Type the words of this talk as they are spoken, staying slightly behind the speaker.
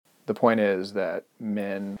The point is that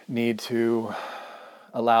men need to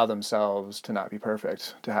allow themselves to not be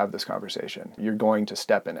perfect, to have this conversation. You're going to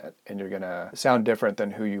step in it, and you're going to sound different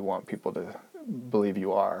than who you want people to believe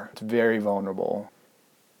you are. It's very vulnerable.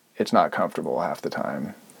 It's not comfortable half the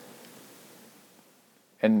time.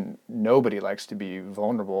 And nobody likes to be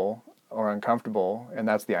vulnerable or uncomfortable, and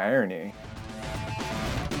that's the irony.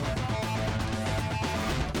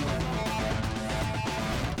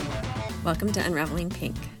 Welcome to Unraveling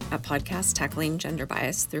Pink, a podcast tackling gender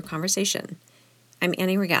bias through conversation. I'm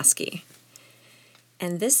Annie Rogaski,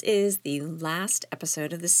 and this is the last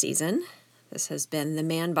episode of the season. This has been the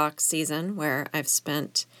Man Box season, where I've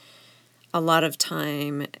spent a lot of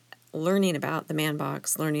time learning about the Man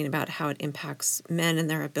Box, learning about how it impacts men and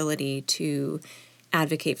their ability to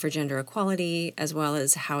advocate for gender equality, as well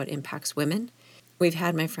as how it impacts women. We've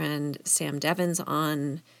had my friend Sam Devins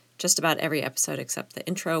on just about every episode except the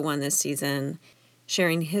intro one this season,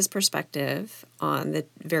 sharing his perspective on the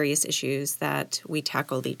various issues that we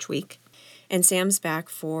tackled each week. And Sam's back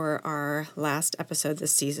for our last episode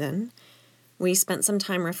this season. We spent some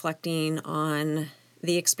time reflecting on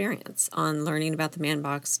the experience, on learning about the Man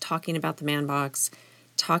Box, talking about the Man Box,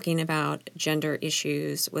 talking about gender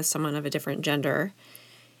issues with someone of a different gender,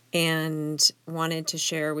 and wanted to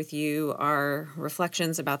share with you our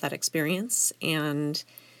reflections about that experience and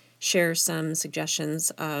share some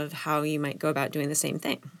suggestions of how you might go about doing the same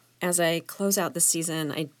thing. As I close out the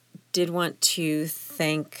season, I did want to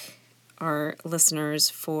thank our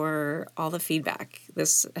listeners for all the feedback.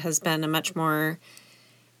 This has been a much more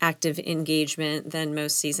active engagement than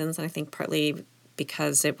most seasons, and I think partly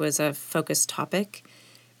because it was a focused topic,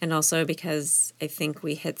 and also because I think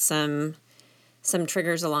we hit some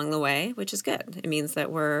triggers along the way, which is good. It means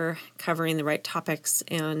that we're covering the right topics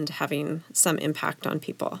and having some impact on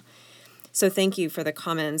people. So thank you for the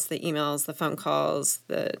comments, the emails, the phone calls,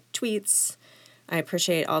 the tweets. I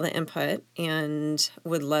appreciate all the input and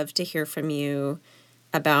would love to hear from you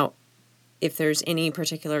about if there's any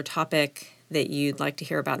particular topic that you'd like to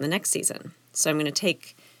hear about in the next season. So I'm going to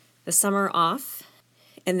take the summer off,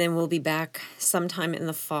 and then we'll be back sometime in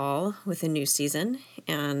the fall with a new season.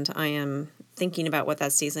 And I am thinking about what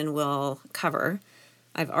that season will cover.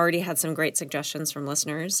 I've already had some great suggestions from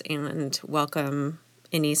listeners and welcome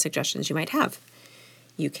any suggestions you might have.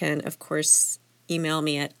 You can, of course, email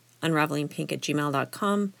me at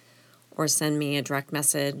unravelingpink@gmail.com or send me a direct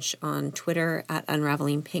message on Twitter at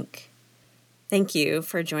unravelingpink. Thank you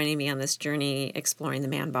for joining me on this journey exploring the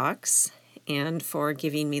Man Box and for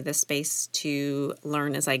giving me the space to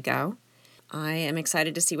learn as I go. I am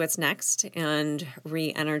excited to see what's next and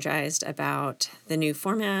re-energized about the new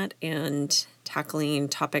format and tackling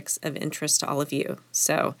topics of interest to all of you.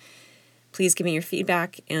 So please give me your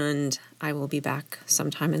feedback, and I will be back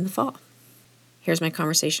sometime in the fall. Here's my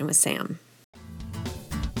conversation with Sam.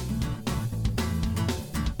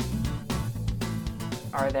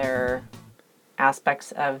 Are there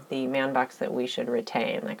aspects of the Man Box that we should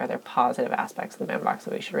retain? Like, are there positive aspects of the Man Box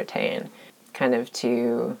that we should retain? Kind of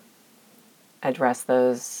to address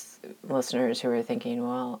those listeners who are thinking,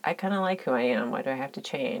 well, I kind of like who I am. Why do I have to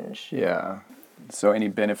change? Yeah. So any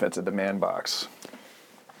benefits of the Man Box?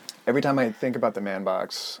 Every time I think about the Man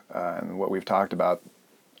Box and what we've talked about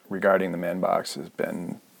regarding the Man Box has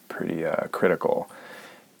been pretty critical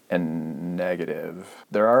and negative.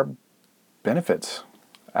 There are benefits,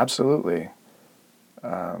 absolutely.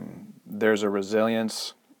 There's a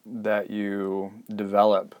resilience that you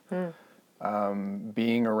develop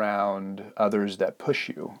being around others that push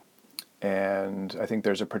you. And I think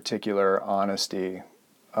there's a particular honesty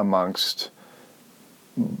amongst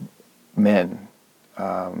men.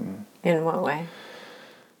 In what way?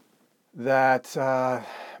 That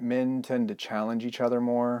men tend to challenge each other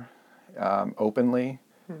more openly,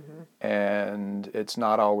 and it's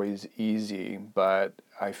not always easy, but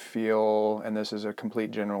I feel, and this is a complete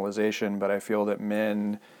generalization, but I feel that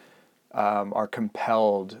men are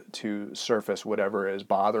compelled to surface whatever is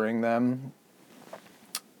bothering them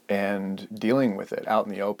and dealing with it out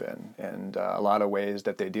in the open. And a lot of ways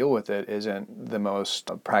that they deal with it isn't the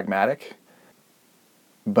most pragmatic,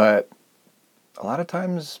 but a lot of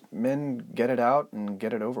times men get it out and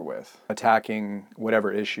get it over with, attacking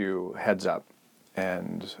whatever issue heads up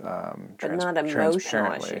and but not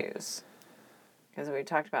emotional issues. Because we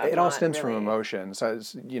talked about it all stems from emotions. So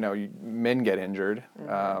men get injured,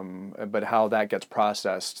 but how that gets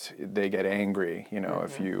processed, they get angry.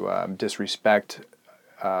 If you disrespect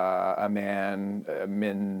a man,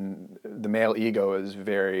 the male ego is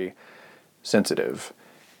very sensitive.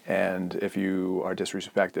 And if you are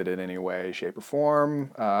disrespected in any way, shape, or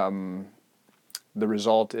form, the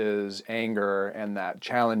result is anger and that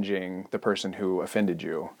challenging the person who offended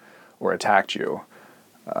you or attacked you.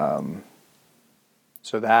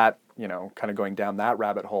 So that, kind of going down that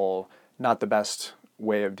rabbit hole, not the best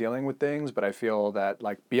way of dealing with things, but I feel that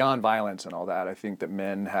like beyond violence and all that, I think that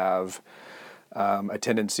men have a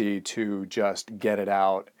tendency to just get it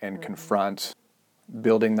out and confront,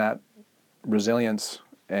 building that resilience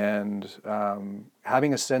and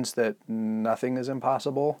having a sense that nothing is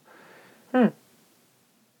impossible.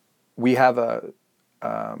 We have a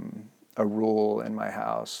rule in my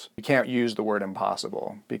house. You can't use the word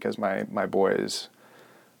impossible because my boys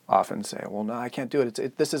often say, well, no, I can't do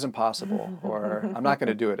it. This is impossible, or I'm not going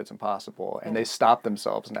to do it. It's impossible. And they stop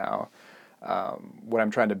themselves now. What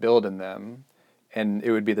I'm trying to build in them, and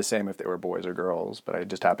it would be the same if they were boys or girls, but I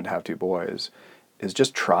just happen to have two boys, is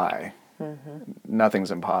just try.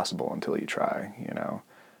 Nothing's impossible until you try,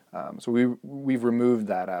 So we've removed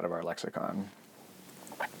that out of our lexicon.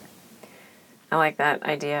 I like that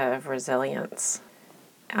idea of resilience.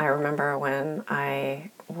 I remember when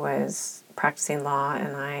I was practicing law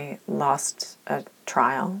and I lost a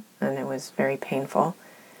trial, and it was very painful.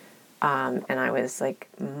 And I was like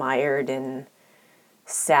mired in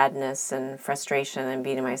sadness and frustration and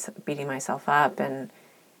beating myself up, and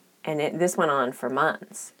this went on for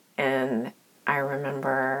months. And I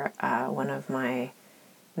remember one of my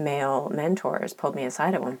male mentors pulled me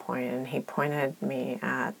aside at one point, and he pointed me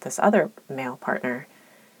at this other male partner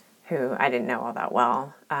who I didn't know all that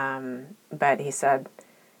well. But he said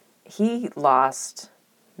he lost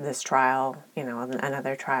this trial,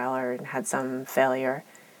 another trial, or had some failure.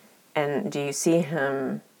 And do you see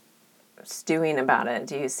him stewing about it?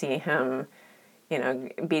 Do you see him,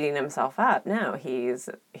 beating himself up? No, he's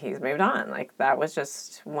moved on. Like, that was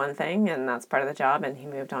just one thing, and that's part of the job, and he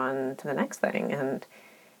moved on to the next thing. And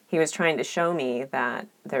he was trying to show me that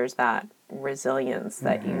there's that resilience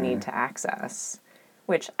that you need to access,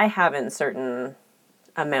 which I have in certain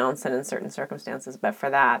amounts and in certain circumstances. But for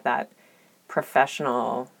that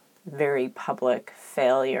professional, very public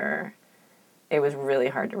failure, it was really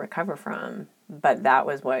hard to recover from. But that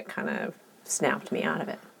was what kind of snapped me out of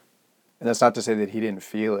it. And that's not to say that he didn't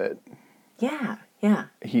feel it. Yeah.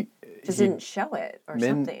 He didn't show it or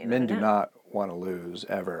something. Men do not want to lose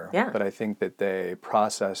ever. Yeah. But I think that they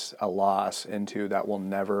process a loss into that will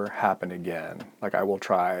never happen again. Like, I will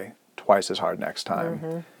try twice as hard next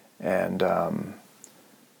time. And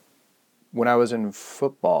when I was in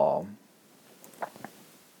football,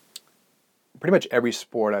 pretty much every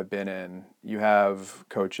sport I've been in, you have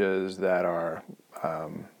coaches that are,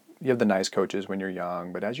 you have the nice coaches when you're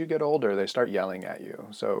young, but as you get older, they start yelling at you.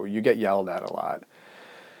 So you get yelled at a lot.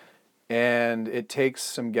 And it takes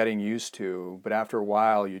some getting used to, but after a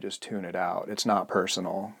while, you just tune it out. It's not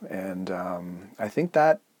personal. And I think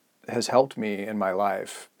that has helped me in my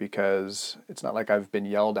life, because it's not like I've been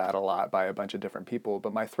yelled at a lot by a bunch of different people,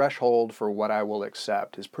 but my threshold for what I will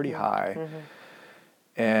accept is pretty high.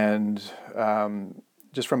 And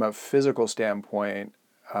just from a physical standpoint,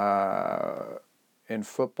 in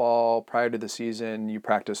football, prior to the season, you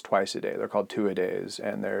practice twice a day. They're called two-a-days,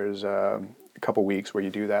 and there's a couple weeks where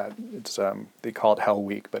you do that. It's they call it Hell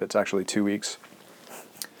Week, but it's actually 2 weeks.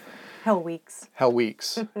 Hell weeks.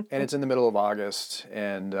 And it's in the middle of August,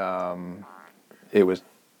 and it was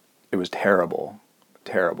terrible.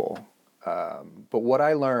 But what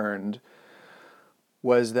I learned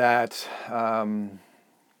was that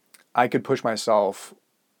I could push myself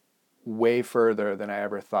way further than I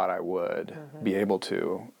ever thought I would be able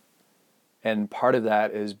to. And part of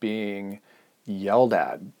that is being yelled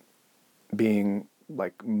at, being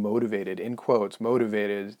like motivated, in quotes,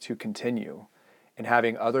 motivated to continue, and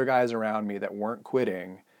having other guys around me that weren't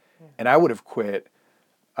quitting. And I would have quit.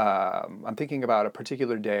 I'm thinking about a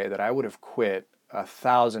particular day that I would have quit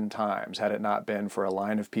 1,000 times had it not been for a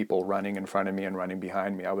line of people running in front of me and running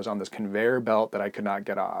behind me. I was on this conveyor belt that I could not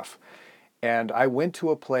get off. And I went to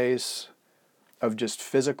a place of just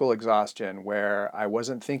physical exhaustion where I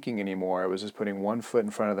wasn't thinking anymore. I was just putting one foot in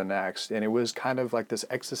front of the next. And it was kind of like this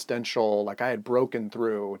existential, like I had broken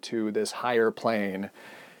through to this higher plane.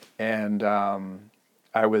 And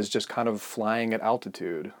I was just kind of flying at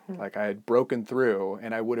altitude. Like I had broken through,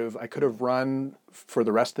 and I could have run for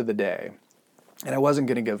the rest of the day. And I wasn't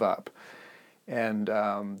going to give up. And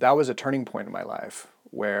that was a turning point in my life,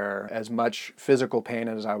 where as much physical pain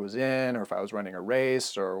as I was in, or if I was running a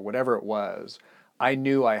race or whatever it was, I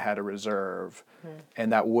knew I had a reserve,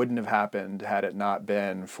 and that wouldn't have happened had it not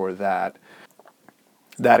been for that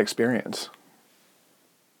experience.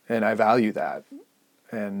 And I value that.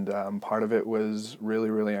 And part of it was really,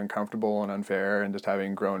 really uncomfortable and unfair, and just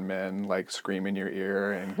having grown men like scream in your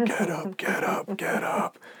ear and get up, get up, get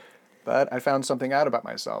up. But I found something out about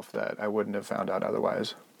myself that I wouldn't have found out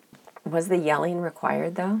otherwise. Was the yelling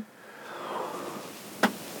required, though?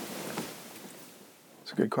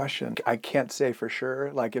 It's a good question. I can't say for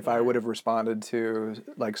sure. Like if I would have responded to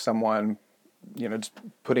like someone, just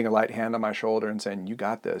putting a light hand on my shoulder and saying, you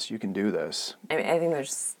got this, you can do this. I mean, I think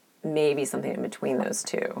there's maybe something in between those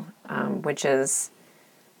two, which is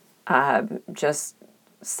just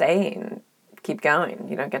saying, keep going.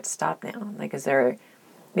 You don't get to stop now. Like,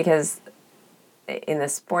 because in the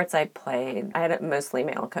sports I played, I had mostly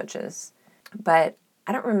male coaches, but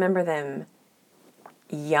I don't remember them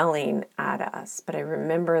yelling at us, but I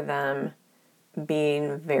remember them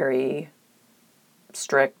being very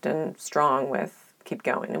strict and strong with keep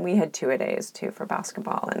going. And we had 2-a-days too for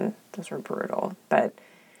basketball, and those were brutal. But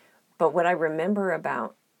what I remember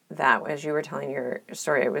about that, as you were telling your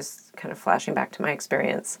story, it was kind of flashing back to my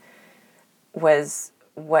experience, was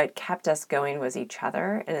what kept us going was each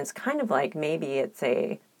other. And it's kind of like maybe it's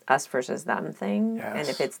a us versus them thing. Yes. And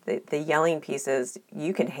if it's the yelling pieces,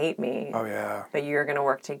 you can hate me. Oh, yeah. But you're going to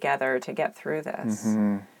work together to get through this.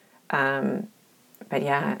 Mm-hmm. But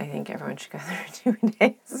yeah, I think everyone should go through 2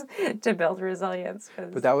 days to build resilience.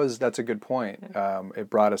 But that's a good point. It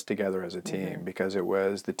brought us together as a team because it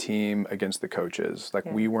was the team against the coaches. Like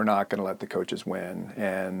we were not going to let the coaches win,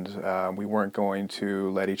 and we weren't going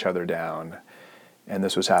to let each other down. And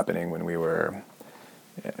this was happening when we were,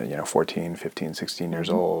 14, 15, 16 years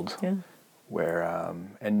old. Yeah. Where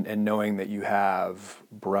and knowing that you have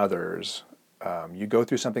brothers, you go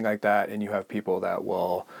through something like that, and you have people that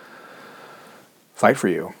will fight for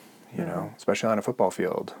you, especially on a football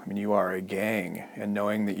field. I mean, you are a gang, and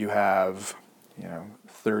knowing that you have,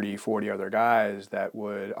 30, 40 other guys that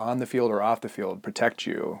would, on the field or off the field, protect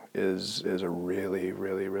you is a really,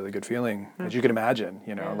 really, really good feeling, as you can imagine,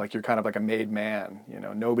 like you're kind of like a made man,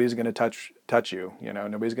 nobody's going to touch you,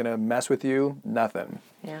 nobody's going to mess with you, nothing.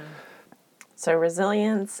 Yeah. So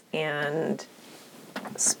resilience and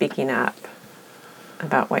speaking up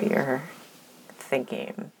about what you're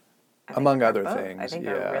thinking. Among other things, I think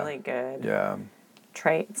are really good Yeah.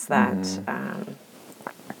 traits that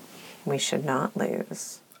we should not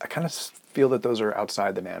lose. I kind of feel that those are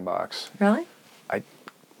outside the man box. Really?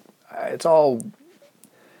 It's all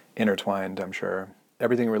intertwined, I'm sure.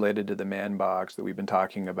 Everything related to the man box that we've been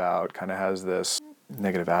talking about kind of has this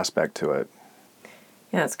negative aspect to it.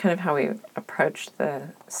 Yeah, it's kind of how we approached the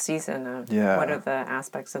season of what are the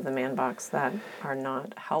aspects of the man box that are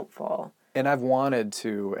not helpful. And I've wanted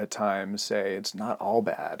to, at times, say it's not all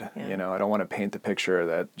bad. I don't want to paint the picture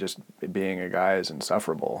that just being a guy is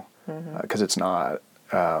insufferable, because it's not.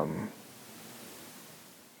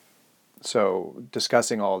 So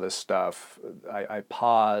discussing all this stuff, I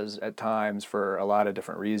pause at times for a lot of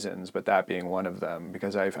different reasons, but that being one of them,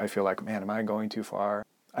 because I feel like, man, am I going too far?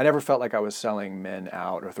 I never felt like I was selling men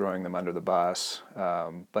out or throwing them under the bus,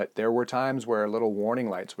 but there were times where little warning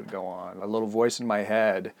lights would go on, a little voice in my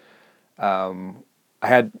head. I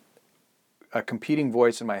had a competing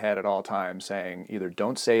voice in my head at all times saying either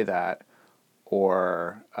don't say that,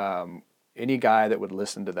 or any guy that would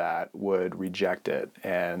listen to that would reject it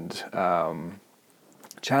and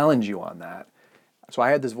challenge you on that. So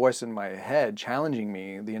I had this voice in my head challenging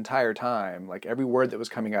me the entire time. Like every word that was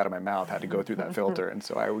coming out of my mouth had to go through that filter. And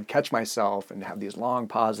so I would catch myself and have these long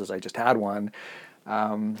pauses. I just had one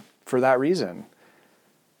for that reason.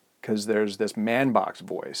 Because there's this man box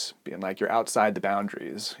voice being like, you're outside the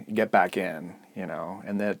boundaries, you get back in,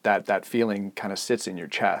 and that feeling kind of sits in your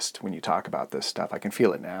chest when you talk about this stuff. I can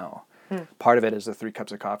feel it now. Part of it is the 3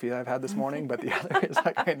 cups of coffee that I've had this morning, but the other is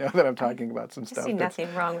like, I know that I'm talking about some stuff. I see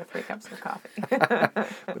nothing wrong with 3 cups of coffee.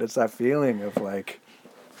 But it's that feeling of like,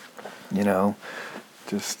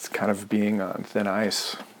 just kind of being on thin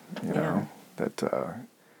ice, that,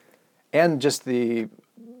 and just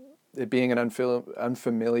it being an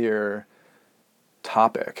unfamiliar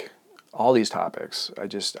topic, all these topics,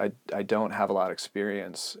 I don't have a lot of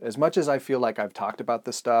experience. As much as I feel like I've talked about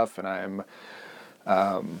this stuff and I'm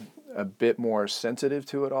a bit more sensitive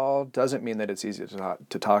to it all, doesn't mean that it's easy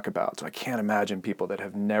to talk about. So I can't imagine people that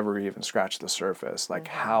have never even scratched the surface, like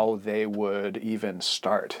how they would even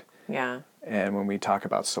start. Yeah. And when we talk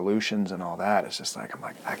about solutions and all that, it's just like, I'm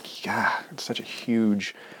like, it's such a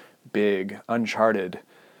huge, big, uncharted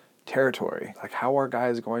territory. Like, how are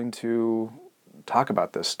guys going to talk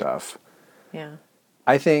about this stuff? Yeah.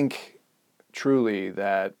 I think truly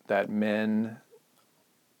that men,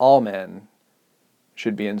 all men,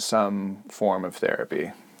 should be in some form of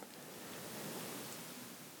therapy.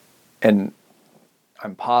 And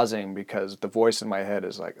I'm pausing because the voice in my head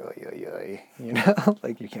is like, "Oy, oy, oy," you know,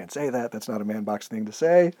 like, you can't say that. That's not a man box thing to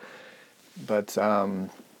say. But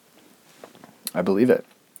I believe it,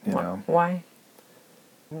 you know. Why?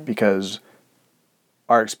 Because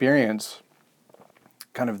our experience,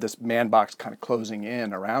 kind of this man box kind of closing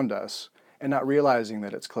in around us, and not realizing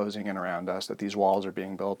that it's closing in around us, that these walls are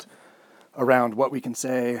being built around what we can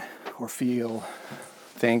say or feel,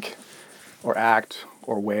 think or act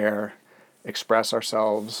or wear, express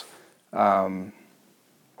ourselves.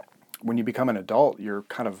 When you become an adult, you're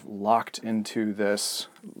kind of locked into this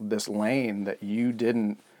lane that you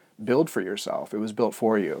didn't build for yourself. It was built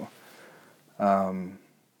for you. And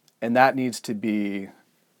that needs to be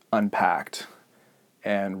unpacked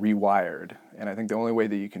and rewired. And I think the only way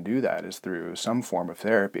that you can do that is through some form of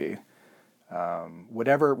therapy,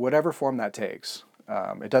 whatever form that takes.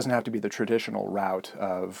 It doesn't have to be the traditional route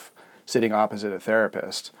of sitting opposite a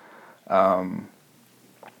therapist. But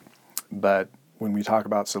when we talk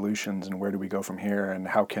about solutions and where do we go from here and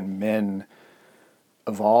how can men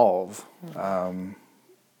evolve,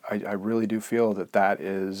 I really do feel that that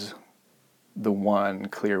is the one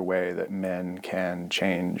clear way that men can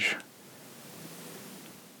change.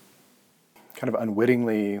 Kind of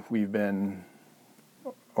unwittingly, we've been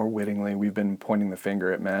pointing the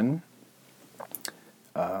finger at men.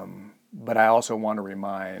 But I also want to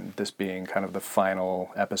remind, this being kind of the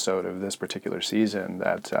final episode of this particular season,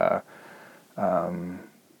 that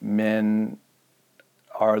men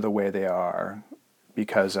are the way they are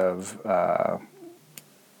because of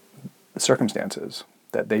circumstances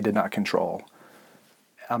that they did not control.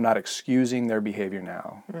 I'm not excusing their behavior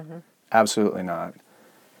now. Mm-hmm. Absolutely not.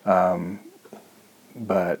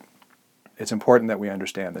 But it's important that we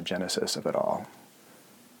understand the genesis of it all.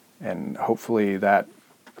 And hopefully that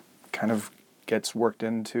kind of gets worked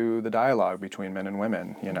into the dialogue between men and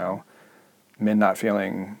women, you know. Men not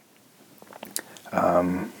feeling...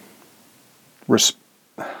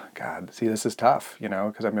 God, see, this is tough, you know,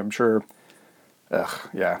 because I'm sure...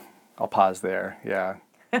 yeah, I'll pause there, yeah.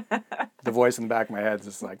 The voice in the back of my head is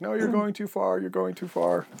just like, no, you're going too far, you're going too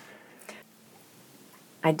far.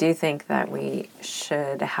 I do think that we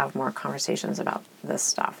should have more conversations about this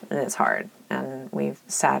stuff, and it's hard. And we've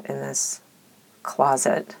sat in this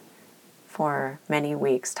closet for many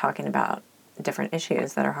weeks talking about different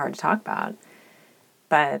issues that are hard to talk about.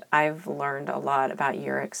 But I've learned a lot about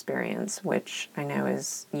your experience, which I know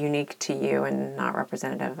is unique to you and not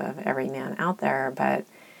representative of every man out there, but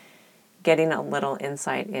getting a little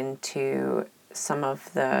insight into some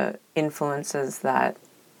of the influences that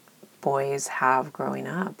boys have growing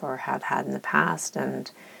up or have had in the past,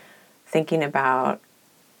 and thinking about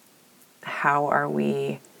how are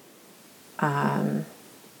we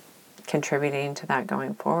contributing to that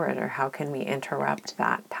going forward, or how can we interrupt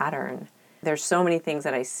that pattern. There's so many things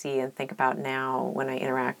that I see and think about now when I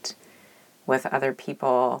interact with other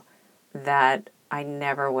people that I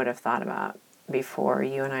never would have thought about before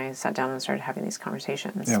you and I sat down and started having these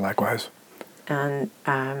conversations. Yeah, likewise. And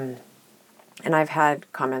I've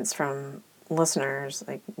had comments from listeners,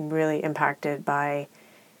 like, really impacted by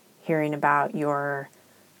hearing about your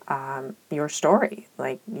story,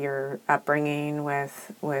 like your upbringing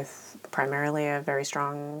with primarily a very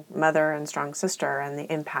strong mother and strong sister, and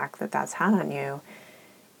the impact that that's had on you.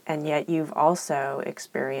 And yet you've also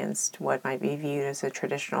experienced what might be viewed as a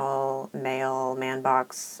traditional male man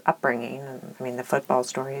box upbringing. I mean, the football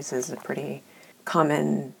stories is a pretty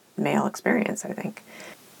common male experience, I think.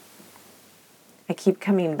 I keep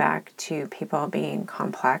coming back to people being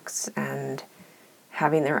complex and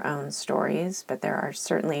having their own stories, but there are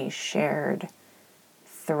certainly shared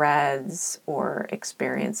threads or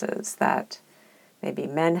experiences that maybe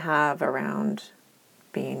men have around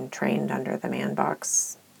being trained under the man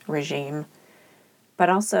box regime. But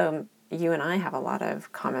also, you and I have a lot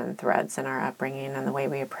of common threads in our upbringing and the way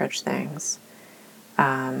we approach things,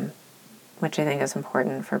 which I think is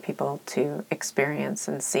important for people to experience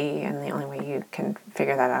and see. And the only way you can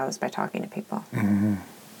figure that out is by talking to people. Mm-hmm.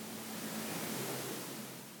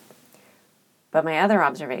 But my other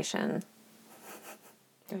observation...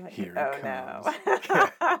 Here oh, it comes. no.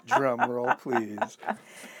 Yeah. Drum roll, please.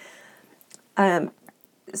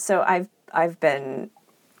 So I've been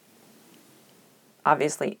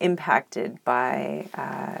obviously impacted by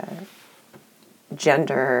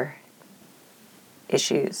gender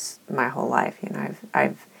issues my whole life. You know,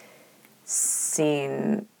 I've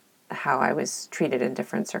seen how I was treated in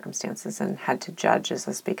different circumstances and had to judge, is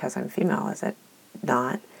this because I'm female? Is it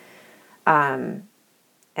not?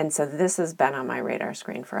 And so this has been on my radar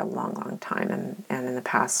screen for a long, long time. And in the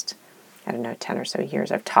past, 10 or so years,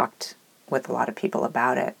 I've talked with a lot of people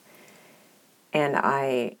about it. And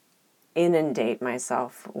I inundate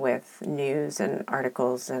myself with news and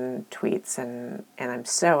articles and tweets, and I'm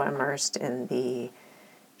so immersed in the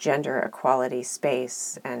gender equality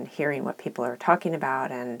space and hearing what people are talking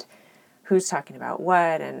about and who's talking about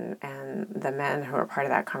what, and the men who are part of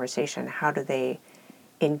that conversation, how do they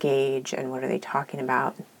engage and what are they talking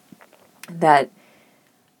about, that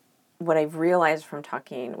what I've realized from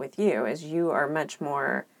talking with you is you are much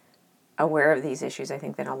more aware of these issues, I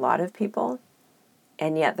think, than a lot of people.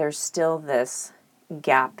 And yet there's still this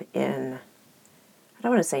gap in, I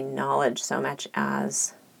don't want to say knowledge so much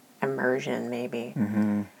as immersion, maybe,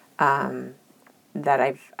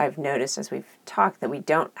 that I've noticed as we've talked, that we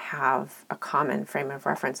don't have a common frame of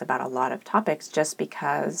reference about a lot of topics, just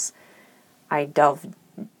because I delve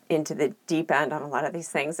into the deep end on a lot of these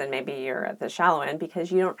things, and maybe you're at the shallow end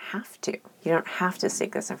because you don't have to. You don't have to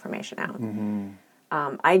seek this information out.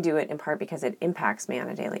 I do it in part because it impacts me on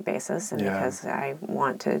a daily basis, and because I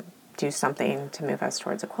want to do something to move us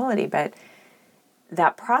towards equality. But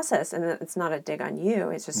that process, and it's not a dig on you,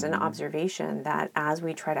 it's just an observation that as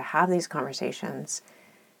we try to have these conversations,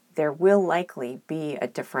 there will likely be a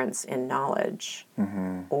difference in knowledge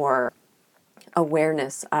or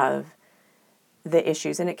awareness of the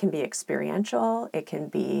issues. And it can be experiential, it can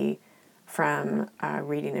be from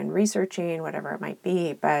reading and researching, whatever it might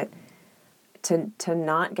be. But to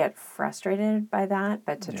not get frustrated by that,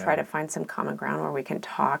 but to try to find some common ground where we can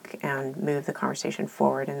talk and move the conversation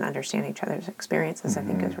forward and understand each other's experiences, I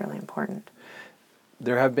think is really important.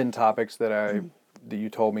 There have been topics that you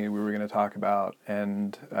told me we were going to talk about,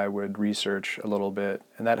 and I would research a little bit,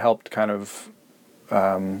 and that helped kind of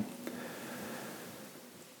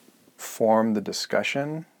form the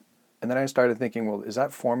discussion. And then I started thinking, well, is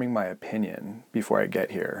that forming my opinion before I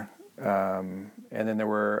get here? And then there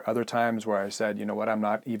were other times where I said, you know what, I'm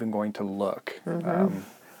not even going to look.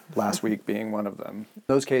 Last week being one of them. In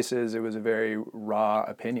those cases, it was a very raw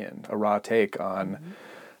opinion, a raw take on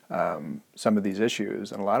some of these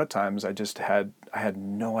issues. And a lot of times I had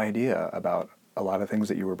no idea about a lot of things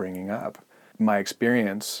that you were bringing up. My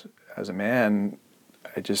experience as a man,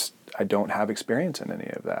 I don't have experience in any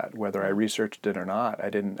of that. Whether I researched it or not, I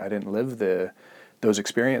didn't live those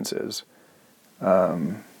experiences.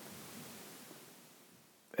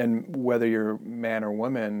 And whether you're man or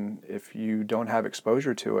woman, if you don't have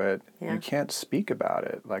exposure to it, you can't speak about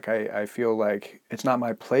it. Like I feel like it's not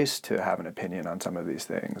my place to have an opinion on some of these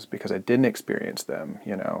things because I didn't experience them,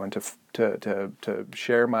 and to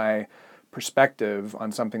share my perspective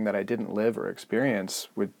on something that I didn't live or experience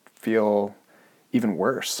would feel even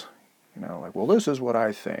worse. Like, well, this is what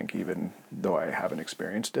I think, even though I haven't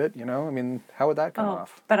experienced it, I mean, how would that come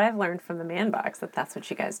off? But I've learned from the man box that that's what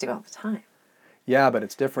you guys do all the time. Yeah, but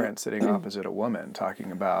it's different sitting opposite a woman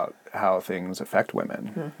talking about how things affect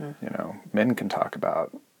women. Men can talk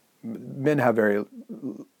about, men have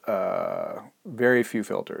very few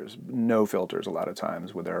filters, no filters a lot of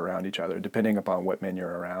times when they're around each other, depending upon what men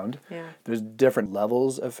you're around. Yeah. There's different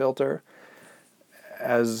levels of filter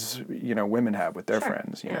as, women have with their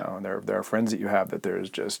friends, and there are friends that you have that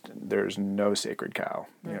there's no sacred cow,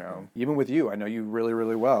 Even with you, I know you really,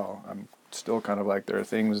 really well. I'm still kind of like, there are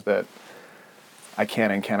things that I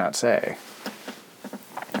can and cannot say.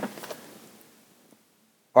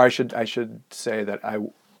 Or I should say that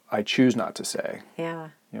I choose not to say. Yeah.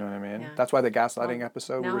 You know what I mean? Yeah. That's why the gaslighting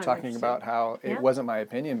episode, we were talking about how it Yeah. wasn't my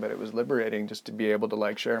opinion, but it was liberating just to be able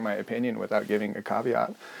to share my opinion without giving a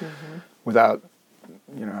caveat, without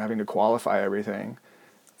having to qualify everything.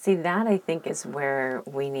 See, that I think is where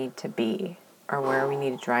we need to be, or where we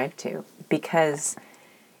need to drive to, because,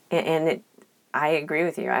 I agree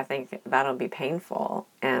with you. I think that'll be painful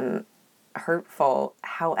and hurtful.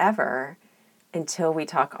 However, until we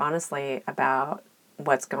talk honestly about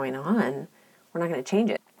what's going on, we're not going to change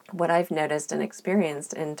it. What I've noticed and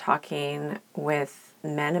experienced in talking with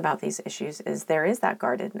men about these issues is there is that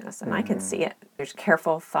guardedness, and I can see it. There's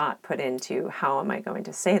careful thought put into how am I going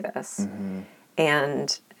to say this.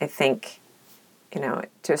 And I think,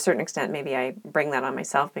 to a certain extent, maybe I bring that on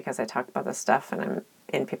myself because I talk about this stuff and I'm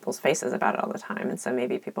in people's faces about it all the time. And so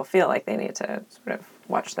maybe people feel like they need to sort of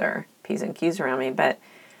watch their P's and Q's around me. But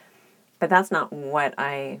that's not what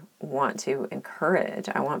I want to encourage.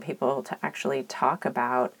 I want people to actually talk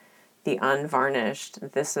about the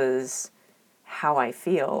unvarnished, this is how I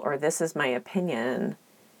feel, or this is my opinion.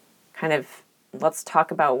 Kind of, let's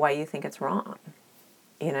talk about why you think it's wrong.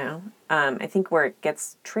 I think where it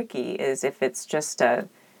gets tricky is if it's just a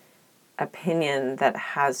opinion that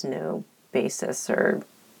has no basis or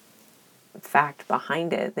fact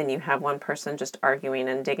behind it, then you have one person just arguing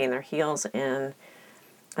and digging their heels in,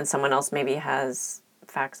 and someone else maybe has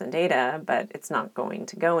facts and data, but it's not going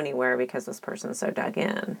to go anywhere because this person's so dug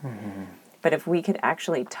in. But if we could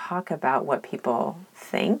actually talk about what people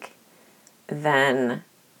think, then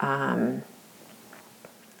I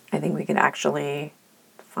think we could actually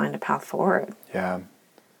find a path forward. Yeah.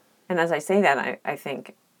 And as I say that, I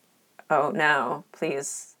think, oh no,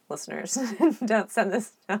 please, listeners, don't send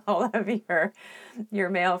this to all of your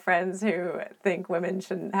male friends who think women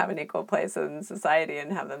shouldn't have an equal place in society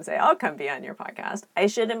and have them say, I'll come be on your podcast. I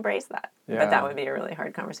should embrace that. Yeah. But that would be a really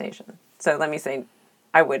hard conversation. So let me say,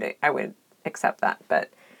 I would accept that. But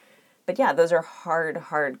yeah, those are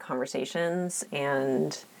hard conversations,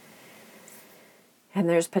 and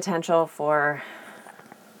there's potential for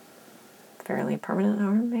fairly permanent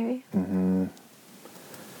harm, maybe. Mm-hmm.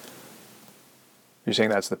 You're saying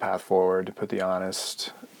that's the path forward, to put your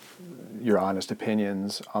honest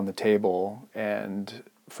opinions on the table, and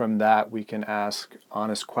from that we can ask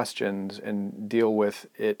honest questions and deal with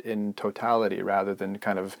it in totality rather than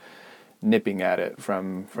kind of nipping at it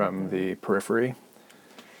from the periphery.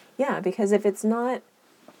 Yeah, because if it's not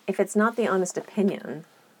the honest opinion,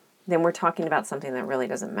 then we're talking about something that really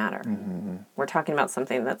doesn't matter. Mm-hmm. We're talking about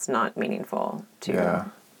something that's not meaningful to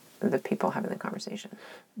the people having the conversation.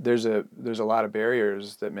 There's a lot of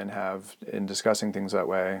barriers that men have in discussing things that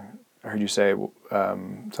way. I heard you say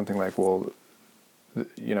something like, well,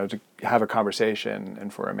 to have a conversation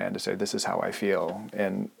and for a man to say, this is how I feel.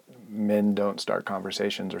 And men don't start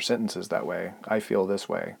conversations or sentences that way. I feel this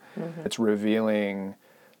way. Mm-hmm. It's revealing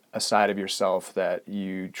a side of yourself that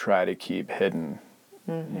you try to keep hidden,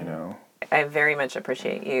 Mm-hmm. I very much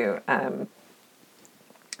appreciate you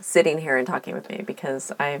sitting here and talking with me,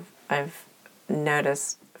 because I've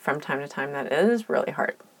noticed from time to time that it is really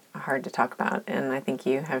hard to talk about, and I think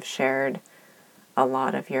you have shared a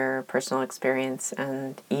lot of your personal experience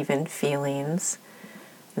and even feelings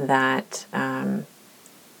that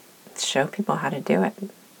show people how to do it.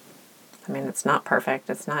 I mean, it's not perfect,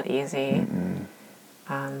 it's not easy.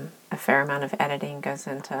 A fair amount of editing goes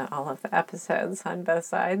into all of the episodes on both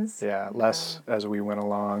sides. Yeah, less as we went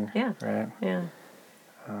along. Yeah. Right? Yeah.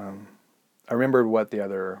 I remembered what the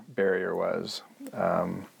other barrier was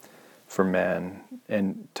for men,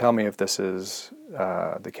 and tell me if this is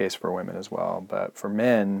the case for women as well. But for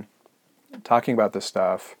men, talking about this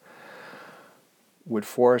stuff would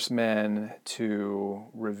force men to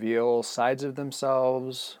reveal sides of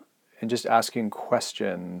themselves, and just asking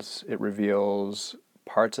questions, it reveals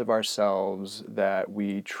parts of ourselves that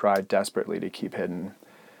we try desperately to keep hidden.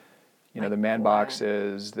 The man box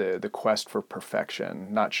is the quest for perfection,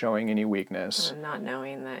 not showing any weakness. Not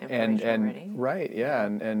knowing the information already. Right, yeah,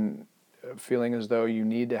 and feeling as though you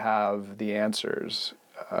need to have the answers.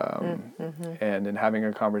 And in having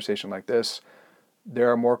a conversation like this,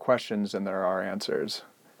 there are more questions than there are answers.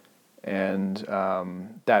 And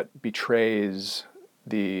that betrays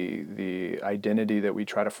the identity that we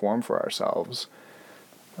try to form for ourselves.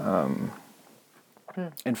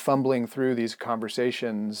 And fumbling through these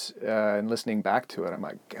conversations and listening back to it, I'm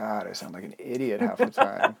like, God, I sound like an idiot half the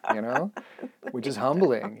time, which is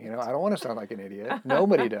humbling. I don't want to sound like an idiot.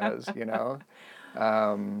 Nobody does,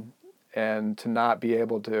 and to not be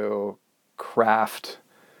able to craft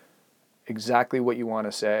exactly what you want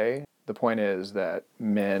to say. The point is that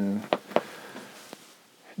men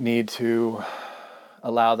need to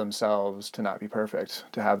allow themselves to not be perfect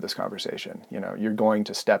to have this conversation. You're going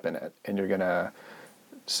to step in it, and you're going to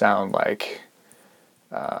sound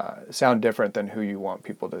different than who you want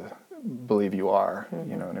people to believe you are.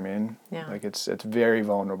 You know what I mean? Yeah. Like it's very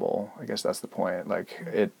vulnerable. I guess that's the point. Like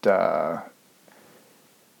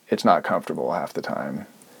it's not comfortable half the time.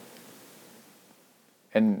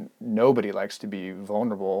 And nobody likes to be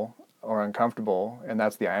vulnerable or uncomfortable, and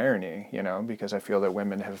that's the irony, because I feel that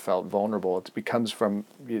women have felt vulnerable. It becomes from,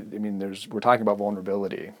 we're talking about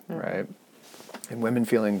vulnerability, right? And women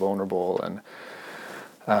feeling vulnerable, and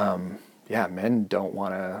men don't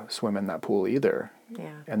want to swim in that pool either.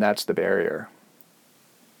 Yeah. And that's the barrier.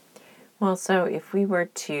 Well, so if we were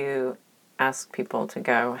to ask people to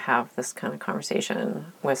go have this kind of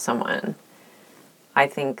conversation with someone, I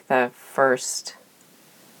think the first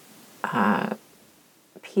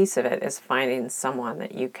piece of it is finding someone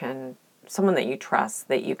that you trust,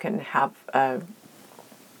 that you can have a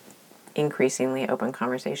increasingly open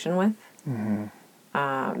conversation with.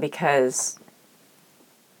 Because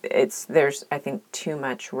there's I think too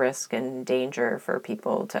much risk and danger for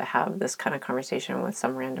people to have this kind of conversation with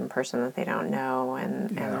some random person that they don't know,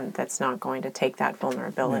 and that's not going to take that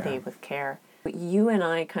vulnerability with care. You and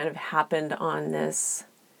I kind of happened on this,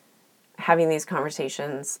 having these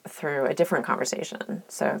conversations through a different conversation.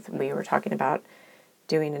 So we were talking about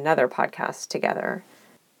doing another podcast together.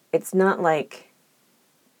 it's not like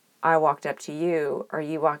I walked up to you or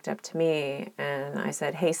you walked up to me and I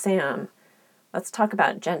said, hey, Sam, let's talk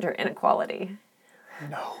about gender inequality.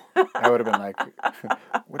 No. I would have been like,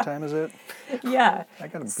 what time is it? Yeah. I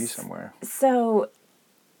got to be somewhere. So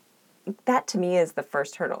that to me is the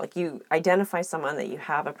first hurdle. Like, you identify someone that you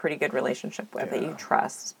have a pretty good relationship with, that you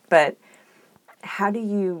trust. But how do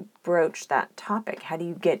you broach that topic? How do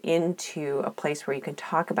you get into a place where you can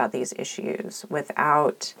talk about these issues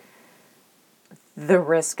without the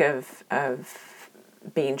risk of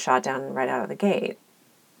being shot down right out of the gate?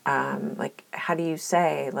 Like, how do you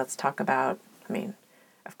say, let's talk about, I mean,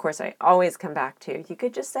 of course, I always come back to, you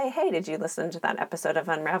could just say, hey, did you listen to that episode of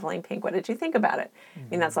Unraveling Pink? What did you think about it? Mm-hmm. I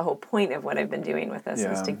mean, that's the whole point of what I've been doing with this,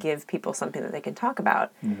 is to give people something that they can talk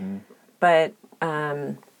about. Mm-hmm. But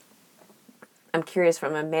I'm curious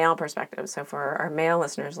from a male perspective. So for our male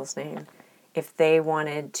listeners listening, if they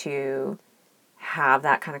wanted to have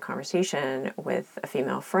that kind of conversation with a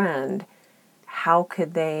female friend, how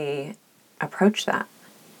could they approach that?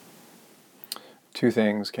 Two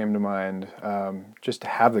things came to mind. Just to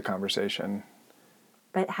have the conversation.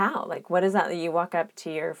 But how? Like, what is that you walk up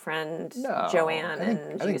to your friend Joanne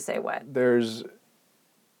and you say what? There's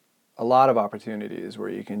a lot of opportunities where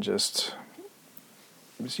you can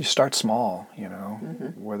you start small,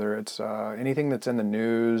 whether it's anything that's in the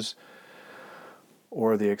news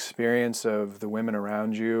or the experience of the women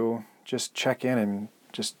around you. Just check in and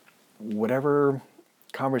just whatever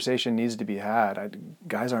conversation needs to be had.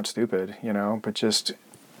 Guys aren't stupid, but just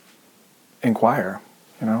inquire,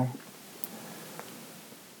 I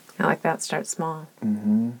like that. Start small.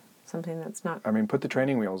 Mm-hmm. Something that's not. I mean, put the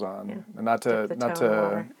training wheels on, and not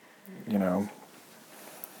to,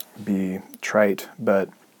 be trite, but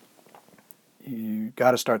you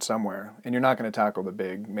got to start somewhere, and you're not going to tackle the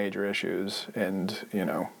big major issues and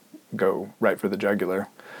go right for the jugular.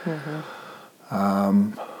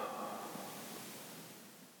 Mm-hmm.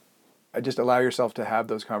 Just allow yourself to have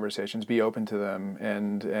those conversations, be open to them,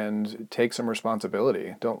 and take some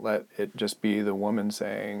responsibility. Don't let it just be the woman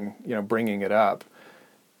saying, bringing it up,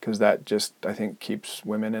 because that just, I think, keeps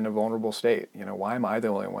women in a vulnerable state. Why am I the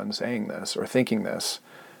only one saying this or thinking this?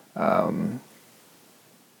 And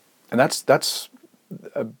that's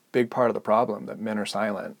a big part of the problem, that men are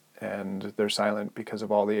silent, and they're silent because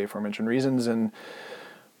of all the aforementioned reasons. And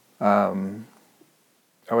I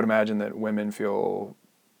would imagine that women feel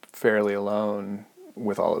fairly alone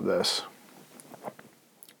with all of this,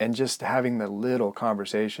 and just having the little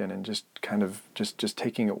conversation and just kind of just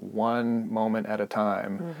taking it one moment at a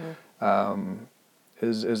time,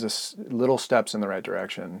 is little steps in the right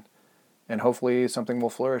direction, and hopefully something will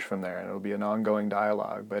flourish from there, and it'll be an ongoing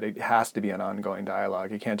dialogue. But it has to be an ongoing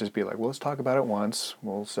dialogue. It can't just be like, well, let's talk about it once,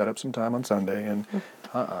 we'll set up some time on Sunday, and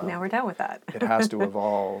now we're done with that. It has to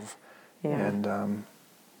evolve. And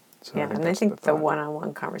I think the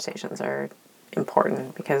one-on-one conversations are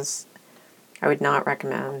important, because I would not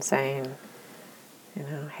recommend saying,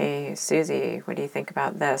 hey, Susie, what do you think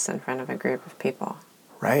about this, in front of a group of people?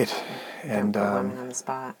 Right. And put women on the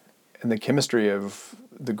spot. And the chemistry of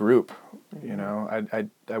the group,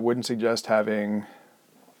 I wouldn't suggest having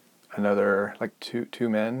another, like two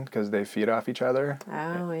men, because they feed off each other.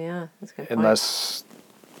 Oh, yeah. That's a good point. Unless,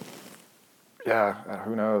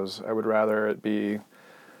 who knows? I would rather it be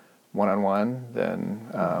one-on-one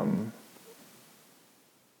than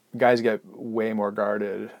guys get way more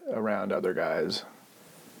guarded around other guys.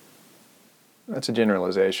 That's a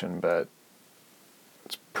generalization, but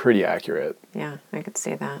it's pretty accurate. Yeah, I could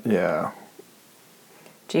see that. Yeah.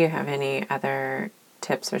 Do you have any other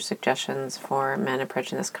tips or suggestions for men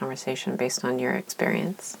approaching this conversation based on your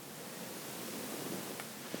experience?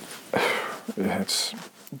 It's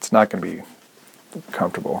not going to be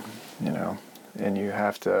comfortable, and you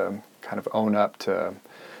have to kind of own up to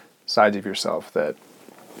sides of yourself that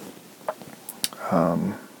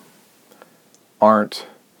aren't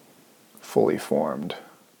fully formed,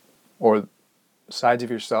 or sides of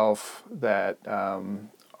yourself that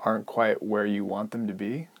aren't quite where you want them to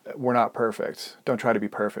be. We're not perfect. Don't try to be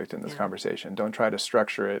perfect in this conversation. Don't try to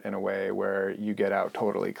structure it in a way where you get out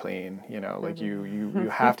totally clean. Like you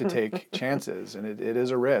have to take chances, and it is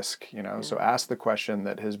a risk. So ask the question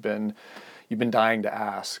that you've been dying to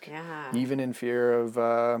ask, even in fear of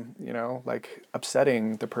like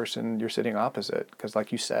upsetting the person you're sitting opposite. Because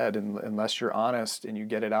like you said, unless you're honest and you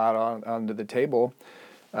get it out onto the table,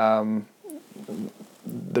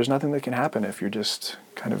 there's nothing that can happen if you're just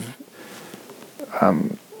kind of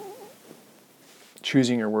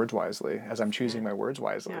choosing your words wisely, as I'm choosing my words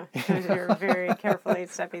wisely. Yeah, you're very carefully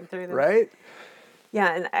stepping through this. Right?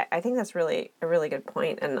 Yeah, and I think that's really a really good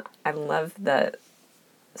point. And I love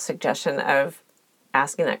suggestion of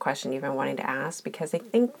asking that question you've been wanting to ask, because I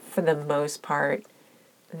think for the most part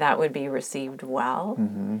that would be received well.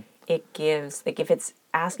 Mm-hmm. It gives, like, if it's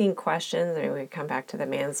asking questions, I mean, we come back to the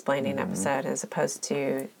mansplaining Mm-hmm. episode as opposed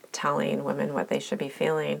to telling women what they should be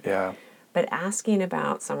feeling. Yeah. But asking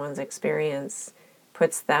about someone's experience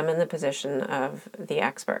puts them in the position of the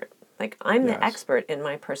expert. Like, I'm the expert in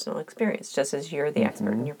my personal experience, just as you're the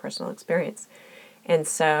expert in your personal experience. And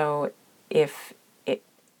so the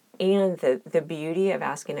beauty of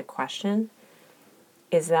asking a question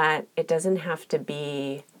is that it doesn't have to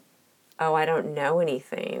be, oh, I don't know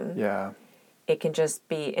anything. Yeah. It can just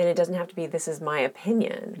be, and it doesn't have to be, this is my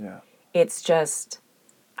opinion. Yeah. It's just,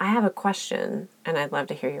 I have a question and I'd love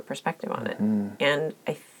to hear your perspective on it. And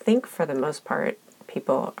I think for the most part,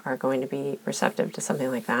 people are going to be receptive to something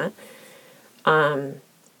like that. Although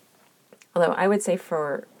I would say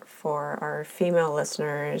for our female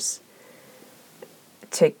listeners,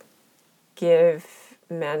 to give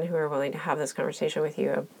men who are willing to have this conversation with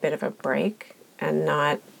you a bit of a break and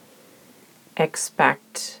not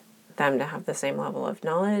expect them to have the same level of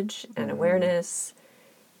knowledge and awareness,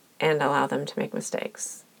 and allow them to make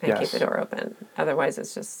mistakes and keep the door open. Otherwise,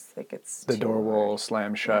 it's just like the door will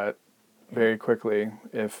slam shut very quickly.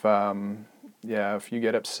 If you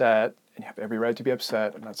get upset, and you have every right to be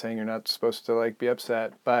upset. I'm not saying you're not supposed to be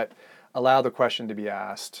upset, but allow the question to be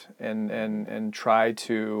asked, and try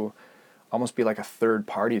to almost be like a third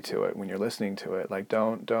party to it when you're listening to it. Like,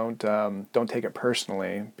 don't take it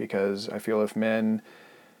personally, because I feel if men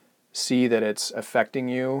see that it's affecting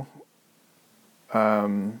you,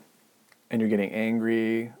 and you're getting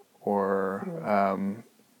angry, or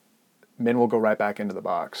men will go right back into the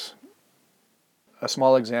box. A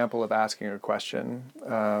small example of asking a question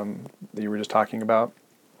that you were just talking about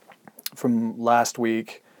from last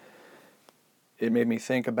week, it made me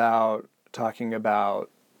think about talking about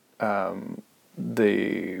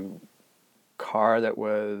the car that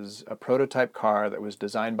was a prototype car that was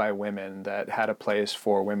designed by women that had a place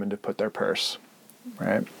for women to put their purse,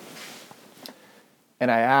 right?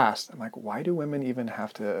 And I asked, I'm like, why do women even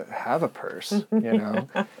have to have a purse, you know?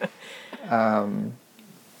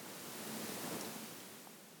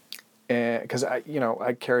 Because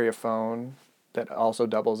I carry a phone that also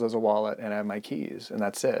doubles as a wallet, and I have my keys, and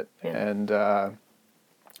that's it. Yeah. And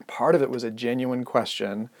part of it was a genuine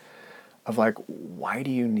question of why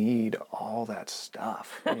do you need all that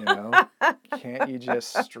stuff? You know, can't you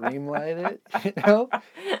just streamline it? You know,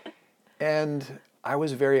 and I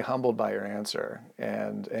was very humbled by your answer,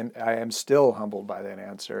 and I am still humbled by that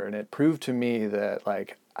answer, and it proved to me that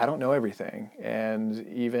I don't know everything, and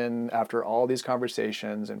even after all these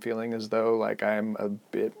conversations and feeling as though I'm a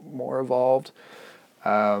bit more evolved,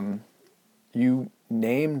 you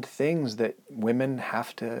named things that women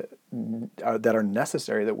have to, that are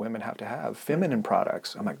necessary, that women have to have. Feminine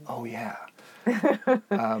products. I'm like, oh yeah.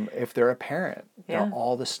 If they're a parent,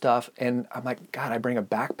 all the stuff. And I'm like, God, I bring a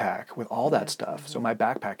backpack with all that stuff. So my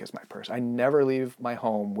backpack is my purse. I never leave my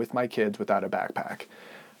home with my kids without a backpack.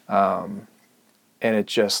 And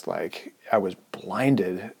it's just I was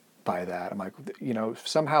blinded by that. I'm like,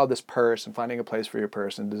 somehow this purse, and finding a place for your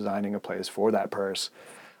purse and designing a place for that purse,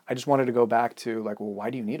 I just wanted to go back to well, why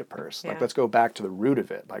do you need a purse? Let's go back to the root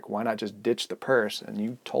of it. Why not just ditch the purse? And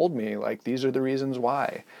you told me these are the reasons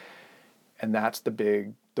why. And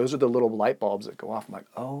those are the little light bulbs that go off. I'm like,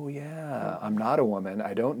 oh yeah, I'm not a woman.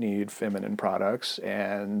 I don't need feminine products.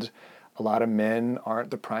 And a lot of men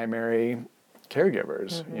aren't the primary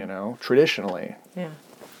caregivers, traditionally. Yeah.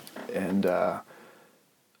 And so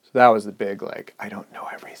that was the big, I don't know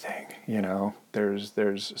everything,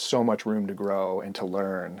 there's so much room to grow and to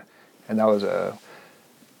learn. And that was a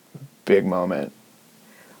big moment.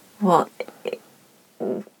 Well,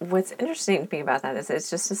 what's interesting to me about that is it's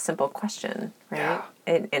just a simple question, right? Yeah.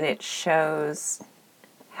 And it shows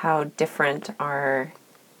how different our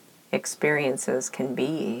experiences can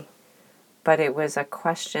be. But it was a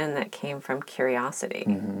question that came from curiosity.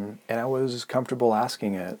 Mm-hmm. And I was comfortable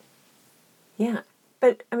asking it. Yeah.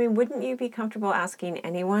 But, I mean, wouldn't you be comfortable asking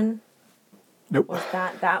anyone? Nope. Was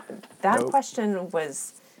that nope. question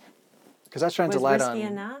was... Because that shines a light on...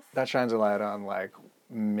 enough? That shines a light on,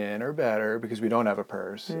 men are better because we don't have a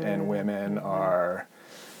purse, and women are,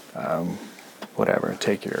 whatever.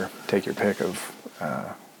 Take your pick of.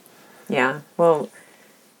 Yeah. Well,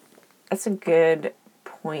 that's a good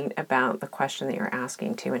point about the question that you're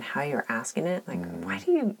asking too, and how you're asking it. Why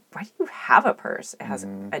do you have a purse? It has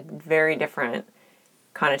a very different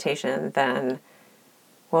connotation than,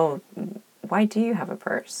 well, why do you have a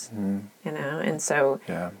purse? And so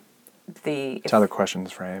it's how the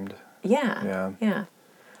question's framed. Yeah.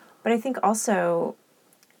 But I think also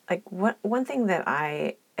like one thing that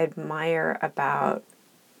I admire about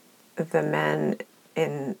the men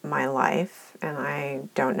in my life, and I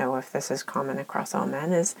don't know if this is common across all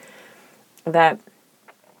men, is that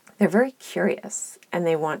they're very curious and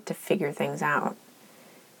they want to figure things out.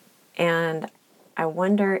 And I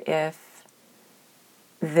wonder if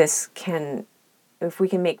we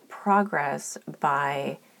can make progress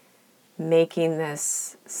by making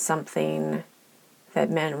this something that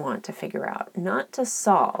men want to figure out, not to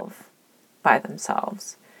solve by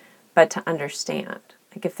themselves, but to understand.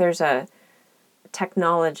 Like if there's a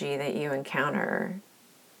technology that you encounter,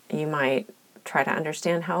 you might try to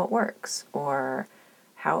understand how it works, or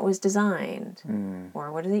how it was designed, or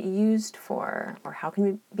what is it used for, or how can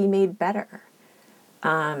it be made better.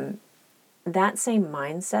 That same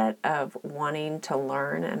mindset of wanting to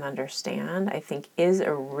learn and understand, I think, is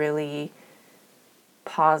a really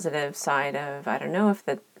positive side of, I don't know if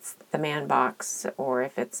it's the man box or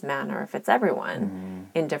if it's men or if it's everyone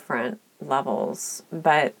in different levels,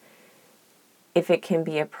 but if it can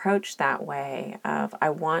be approached that way of, I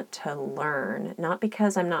want to learn, not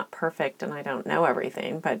because I'm not perfect and I don't know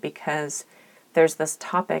everything, but because there's this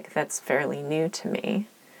topic that's fairly new to me,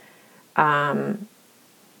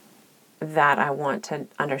 that I want to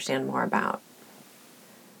understand more about.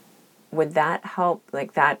 Would that help,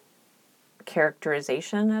 like that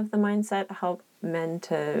characterization of the mindset, help men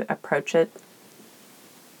to approach it?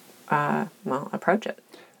 Approach it.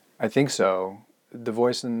 I think so. The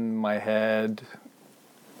voice in my head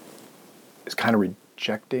is kind of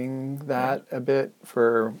rejecting that a bit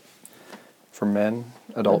for men,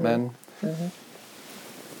 adult men. I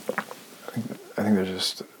think there's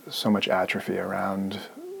just so much atrophy around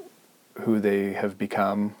who they have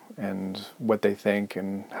become and what they think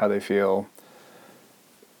and how they feel.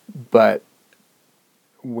 But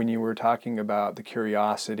when you were talking about the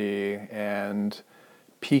curiosity and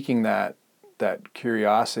piquing that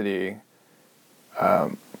curiosity,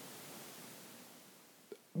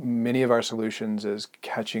 many of our solutions is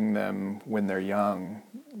catching them when they're young,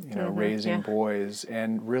 raising boys,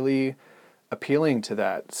 and really appealing to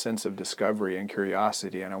that sense of discovery and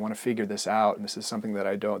curiosity. And I want to figure this out. And this is something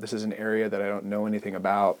that this is an area that I don't know anything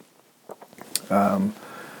about.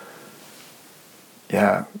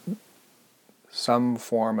 Some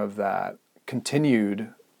form of that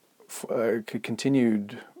continued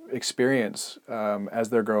experience as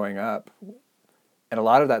they're growing up. And a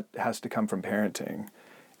lot of that has to come from parenting.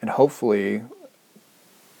 And hopefully,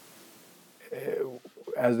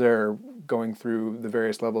 as they're going through the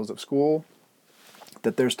various levels of school,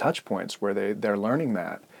 that there's touch points where they're learning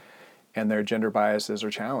that, and their gender biases are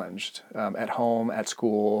challenged at home, at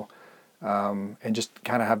school, and just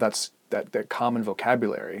kind of have that common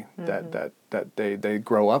vocabulary that they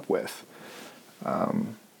grow up with. A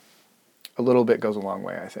little bit goes a long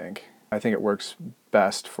way, I think. I think it works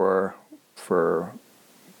best for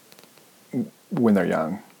when they're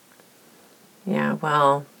young. Yeah,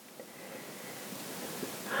 well,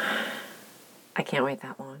 I can't wait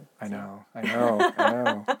that long. I know.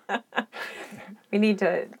 We need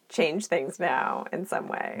to change things now in some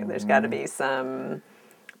way. There's got to be some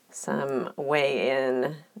way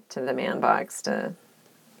in to the man box to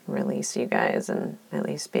release you guys and at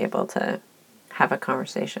least be able to have a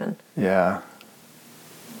conversation. Yeah.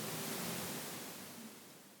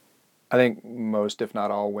 I think most, if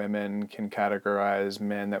not all, women can categorize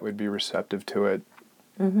men that would be receptive to it.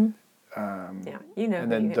 And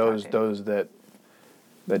then those that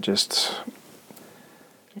just,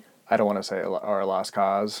 I don't want to say are a lost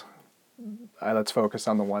cause. Let's focus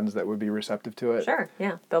on the ones that would be receptive to it. Sure,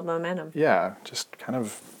 yeah, build momentum. Yeah, just kind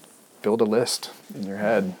of build a list in your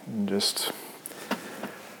head and just.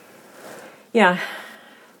 Yeah,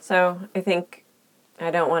 so I think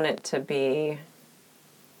I don't want it to be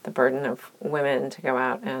the burden of women to go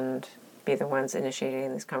out and be the ones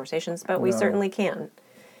initiating these conversations, but we certainly can.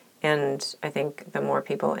 And I think the more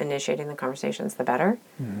people initiating the conversations, the better.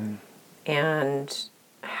 And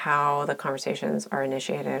how the conversations are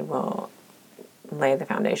initiated will lay the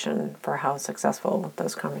foundation for how successful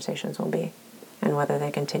those conversations will be and whether they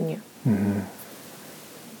continue.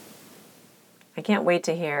 I can't wait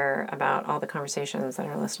to hear about all the conversations that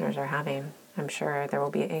our listeners are having. I'm sure there will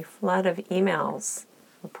be a flood of emails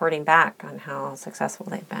reporting back on how successful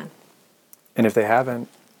they've been. And if they haven't,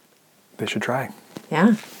 they should try.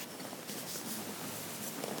 Yeah.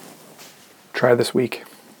 Try this week.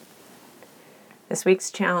 This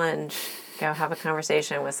week's challenge, go have a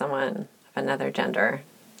conversation with someone of another gender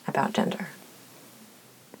about gender.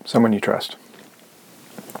 Someone you trust.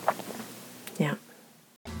 Yeah.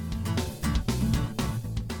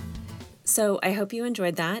 So I hope you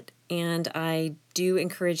enjoyed that, And I do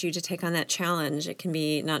encourage you to take on that challenge. It can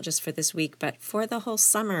be not just for this week, but for the whole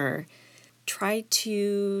summer. Try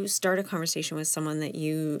to start a conversation with someone that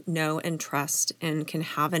you know and trust and can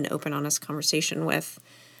have an open, honest conversation with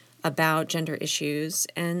about gender issues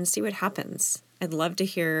and see what happens. I'd love to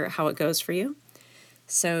hear how it goes for you.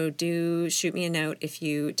 So do shoot me a note if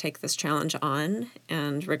you take this challenge on,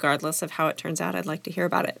 and regardless of how it turns out, I'd like to hear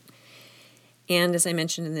about it. And as I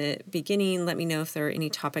mentioned in the beginning, let me know if there are any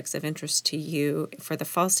topics of interest to you for the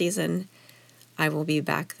fall season. I will be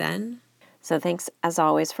back then. So thanks as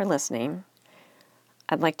always for listening.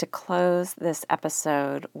 I'd like to close this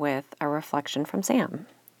episode with a reflection from Sam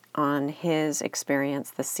on his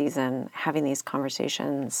experience this season, having these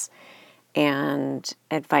conversations, and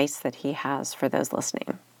advice that he has for those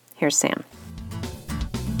listening. Here's Sam.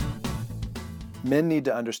 Men need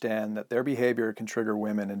to understand that their behavior can trigger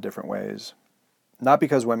women in different ways. Not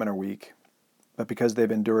because women are weak, but because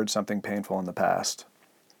they've endured something painful in the past.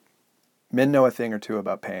 Men know a thing or two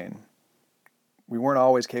about pain. We weren't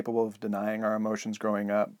always capable of denying our emotions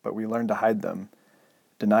growing up, but we learned to hide them,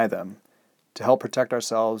 deny them, to help protect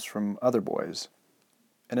ourselves from other boys.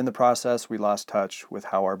 And in the process, we lost touch with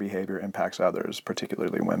how our behavior impacts others,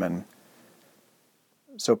 particularly women.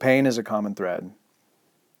 So pain is a common thread.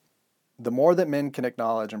 The more that men can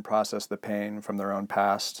acknowledge and process the pain from their own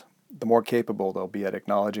past, the more capable they'll be at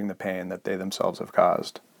acknowledging the pain that they themselves have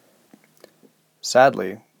caused.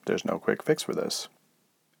 Sadly, there's no quick fix for this.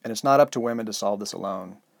 And it's not up to women to solve this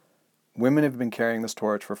alone. Women have been carrying this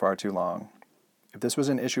torch for far too long. If this was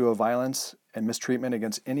an issue of violence and mistreatment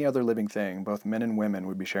against any other living thing, both men and women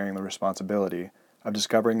would be sharing the responsibility of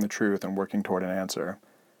discovering the truth and working toward an answer.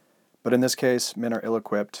 But in this case, men are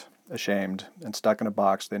ill-equipped, ashamed, and stuck in a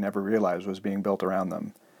box they never realized was being built around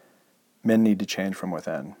them. Men need to change from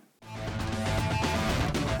within.